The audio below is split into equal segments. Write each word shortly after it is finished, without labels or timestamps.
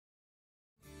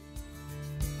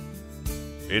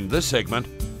In this segment,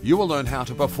 you will learn how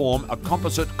to perform a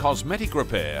composite cosmetic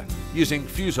repair using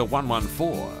Fusor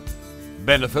 114.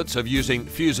 Benefits of using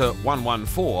Fusor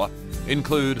 114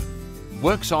 include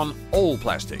works on all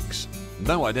plastics,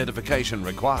 no identification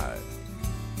required,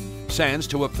 sands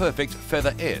to a perfect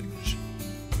feather edge,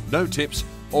 no tips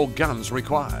or guns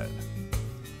required.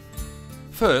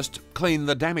 First, clean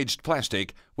the damaged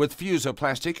plastic with Fusor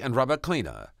plastic and rubber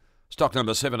cleaner, stock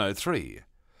number 703,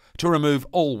 to remove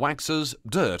all waxes,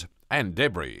 dirt and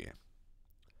debris.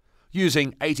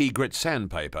 Using 80 grit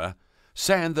sandpaper,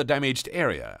 sand the damaged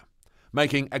area,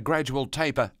 making a gradual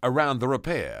taper around the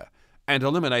repair and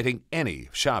eliminating any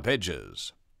sharp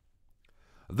edges.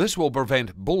 This will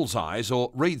prevent bullseyes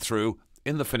or read-through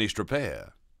in the finished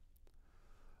repair.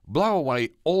 Blow away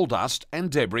all dust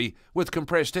and debris with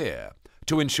compressed air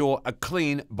to ensure a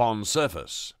clean bond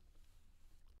surface.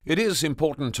 It is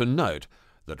important to note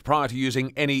that prior to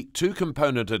using any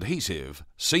two-component adhesive,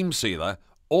 seam sealer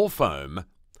or foam,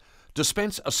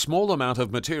 dispense a small amount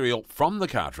of material from the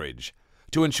cartridge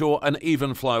to ensure an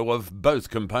even flow of both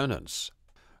components,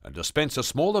 and dispense a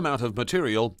small amount of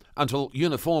material until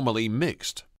uniformly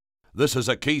mixed. This is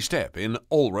a key step in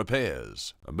all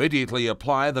repairs. Immediately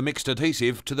apply the mixed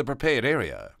adhesive to the prepared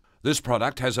area. This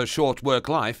product has a short work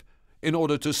life in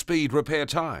order to speed repair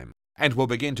time and will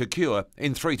begin to cure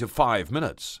in 3 to 5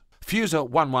 minutes. Fusor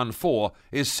 114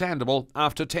 is sandable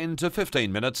after 10 to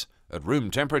 15 minutes at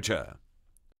room temperature.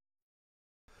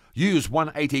 Use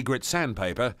 180 grit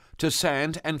sandpaper to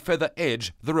sand and feather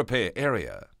edge the repair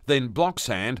area. Then block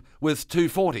sand with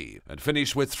 240 and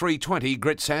finish with 320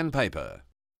 grit sandpaper.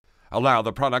 Allow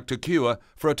the product to cure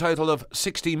for a total of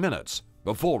 60 minutes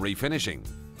before refinishing.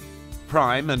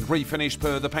 Prime and refinish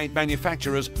per the paint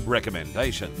manufacturer's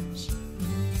recommendations.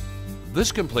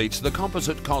 This completes the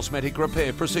composite cosmetic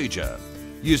repair procedure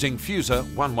using Fusor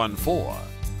 114.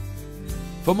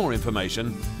 For more information,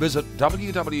 visit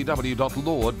www.lord.com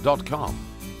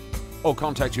or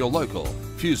contact your local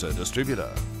Fusor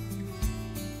distributor.